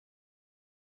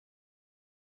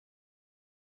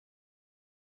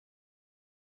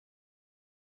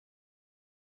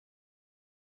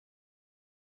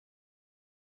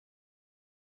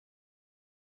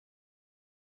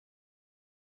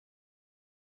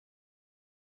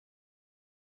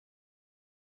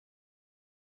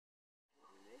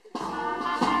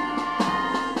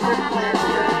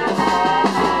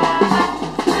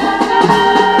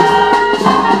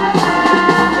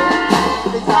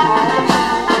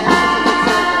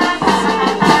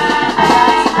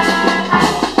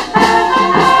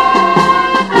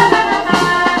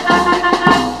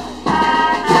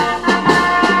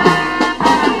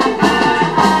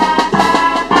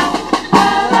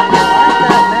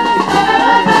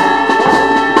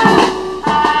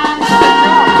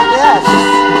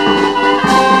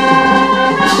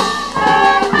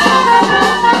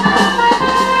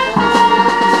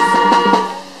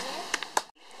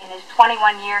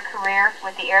21-year career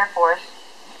with the Air Force.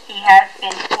 He has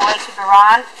been deployed to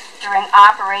Iran during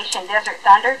Operation Desert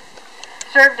Thunder,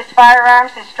 served as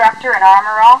firearms instructor in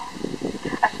Armorall,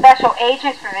 a special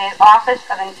agent for the Office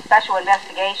of Special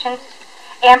Investigations,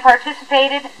 and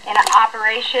participated in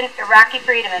Operation Iraqi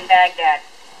Freedom in Baghdad.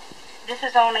 This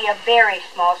is only a very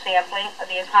small sampling of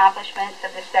the accomplishments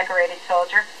of this decorated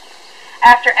soldier.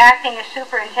 After acting as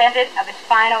superintendent of his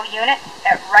final unit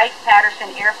at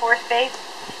Wright-Patterson Air Force Base,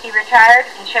 he retired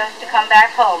and chose to come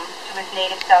back home to his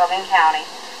native Sullivan County,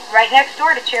 right next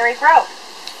door to Cherry Grove.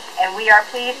 And we are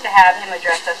pleased to have him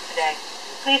address us today.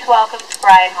 Please welcome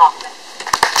Brian Hoffman.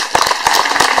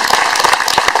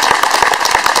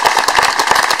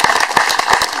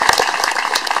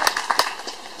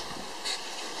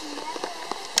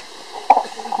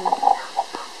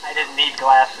 I didn't need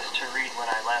glasses to read when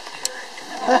I left here.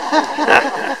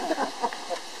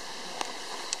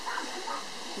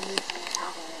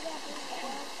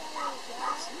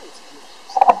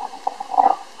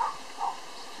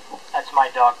 That's my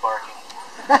dog barking.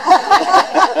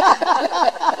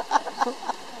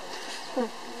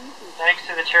 Thanks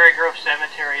to the Cherry Grove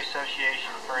Cemetery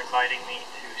Association for inviting me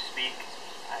to speak.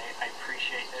 I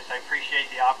appreciate this. I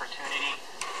appreciate the opportunity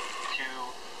to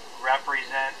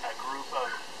represent a group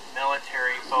of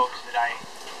military folks that I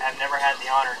have never had the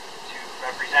honor to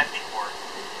represent before.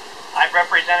 I've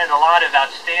represented a lot of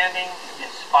outstanding,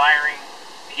 inspiring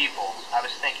people. I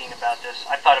was thinking about this.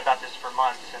 I've thought about this for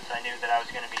months since I knew that I was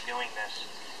going to be doing this.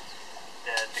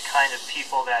 The kind of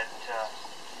people that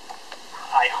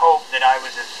I hope that I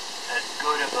was as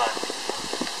good of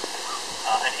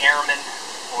an airman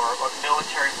or a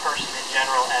military person in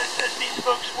general as these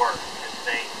folks were.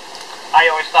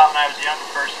 I always thought when I was a young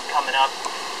person coming up,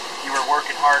 you were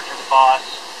working hard for the boss,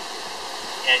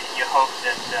 and you hoped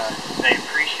that they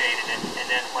appreciated it. And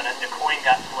then when the coin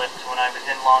got flipped, when I was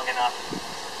in long enough,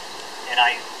 and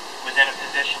I was in a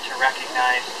position to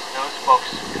recognize those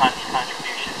folks'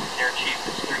 contributions, their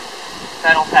achievements through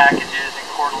medal packages and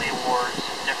quarterly awards,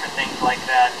 different things like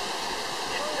that.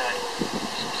 It's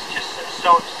just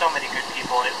so many good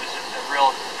people, and it was a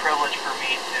real privilege for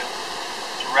me to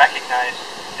recognize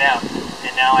them.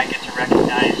 And now I get to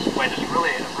recognize there's really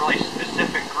a really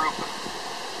specific group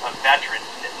of veterans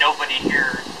that nobody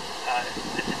here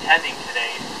that's attending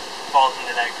today falls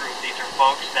into that group. These are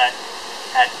folks that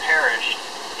had perished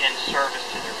in service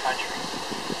to their country.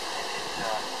 And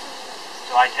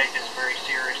so I take this very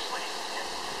seriously. And,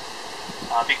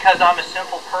 because I'm a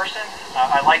simple person,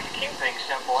 I like to keep things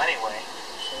simple anyway.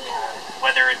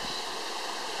 Whether it's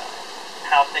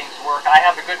how things work, I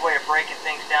have a good way of breaking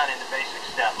things down into basic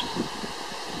steps.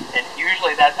 And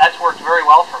usually that's worked very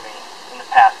well for me in the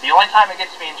past. The only time it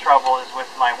gets me in trouble is with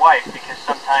my wife, because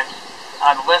sometimes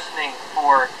I'm listening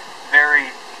for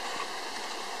very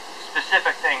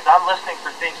specific things. I'm listening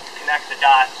for things to connect the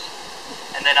dots,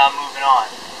 and then I'm moving on.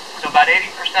 So about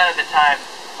 80% of the time,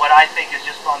 what I think is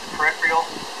just on the peripheral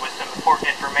was some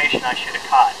important information I should have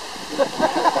caught.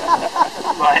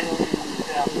 But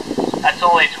that's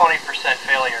only 20%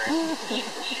 failure, and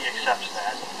she accepts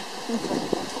that.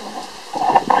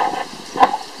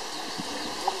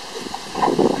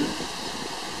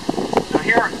 So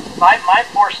here, my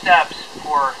 4 steps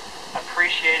for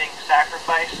appreciating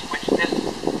sacrifice, which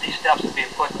these steps would be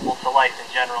applicable to life in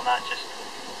general, not just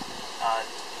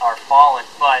our fallen,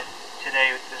 but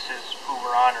today this is who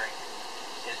we're honoring,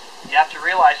 is you have to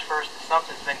realize first that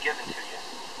something's been given to you.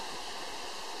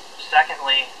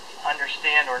 Secondly,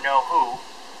 understand or know who.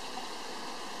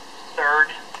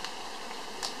 Third,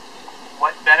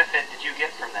 what benefit did you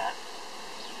get from that?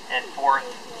 And fourth,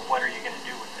 what are you going to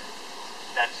do with it?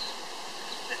 That's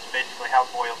basically how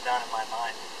it boils down in my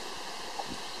mind.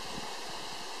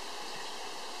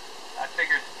 I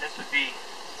figured this would be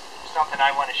something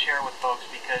I want to share with folks,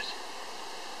 because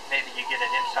maybe you get an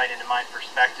insight into my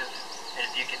perspective, and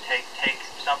if you can take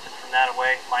something from that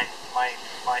away, my 4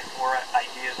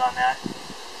 ideas on that,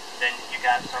 then you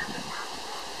got something.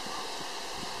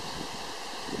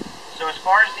 So as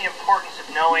far as the importance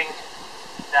of knowing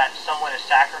that someone has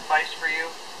sacrificed for you,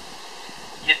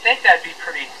 you'd think that'd be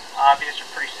pretty obvious or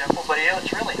pretty simple, but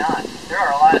it's really not. There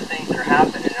are a lot of things that are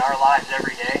happening in our lives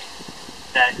every day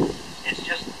that it's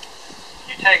just,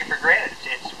 you take it for granted.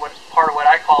 It's part of what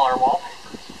I call our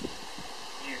wallpaper.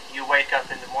 You wake up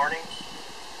in the morning,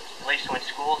 at least when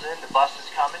school's in, the bus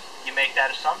is coming, you make that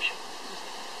assumption.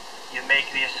 You make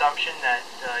the assumption that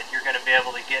you're going to be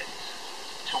able to get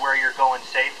to where you're going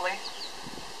safely.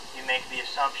 You make the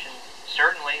assumption,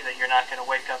 certainly, that you're not going to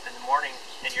wake up in the morning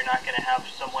and you're not going to have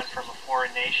someone from a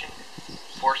foreign nation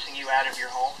forcing you out of your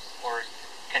home or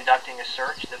conducting a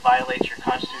search that violates your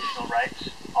constitutional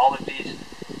rights. All of these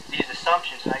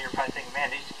assumptions, now you're probably thinking, man,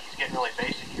 he's getting really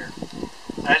basic here.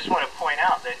 I just want to point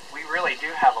out that we really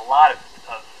do have a lot of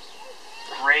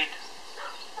great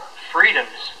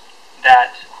freedoms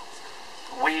that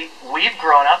we've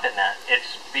grown up in that.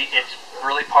 It's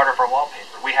really part of our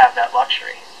wallpaper. We have that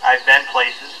luxury. I've been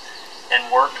places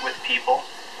and worked with people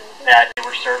that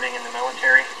were serving in the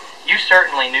military. You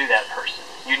certainly knew that person.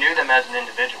 You knew them as an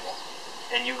individual,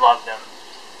 and you loved them,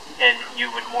 and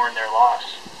you would mourn their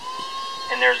loss.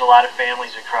 And there's a lot of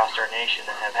families across our nation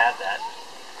that have had that.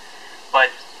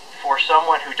 But for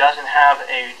someone who doesn't have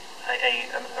a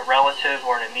relative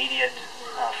or an immediate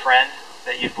friend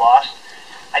that you've lost,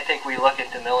 I think we look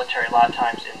at the military a lot of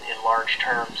times in large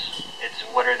terms. It's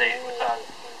what are they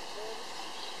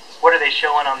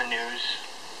showing on the news,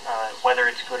 whether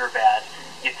it's good or bad.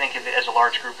 You think of it as a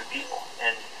large group of people,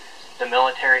 and the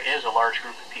military is a large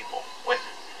group of people with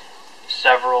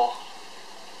several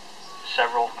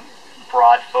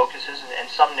broad focuses and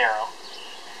some narrow.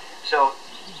 So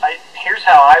here's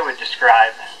how I would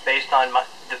describe, based on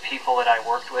the people that I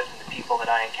worked with and the people that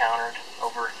I encountered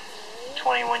over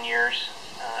 21 years.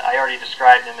 I already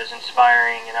described them as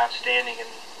inspiring and outstanding, and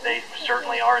they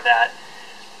certainly are that.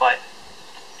 But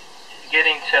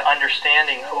getting to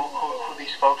understanding who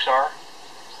these folks are,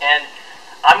 and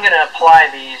I'm going to apply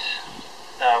these,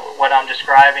 what I'm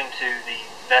describing, to the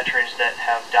veterans that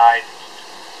have died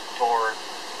for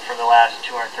the last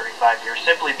 235 years,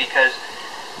 simply because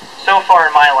so far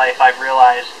in my life I've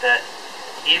realized that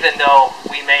even though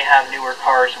we may have newer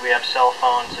cars, we have cell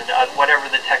phones, and whatever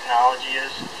the technology is,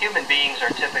 human beings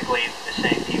are typically the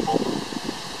same people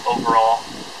overall.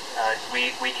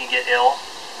 We can get ill.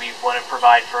 We want to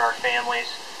provide for our families.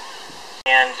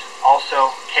 And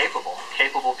also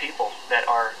capable people that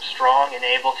are strong and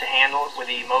able to handle it with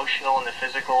the emotional and the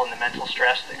physical and the mental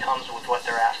stress that comes with what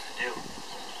they're asked to do.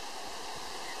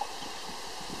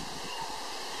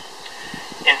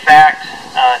 In fact,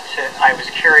 I was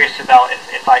curious about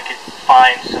if I could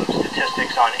find some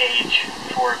statistics on age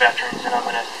for veterans, and I'm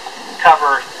going to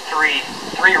cover three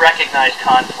recognized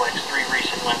conflicts, three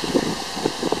recent ones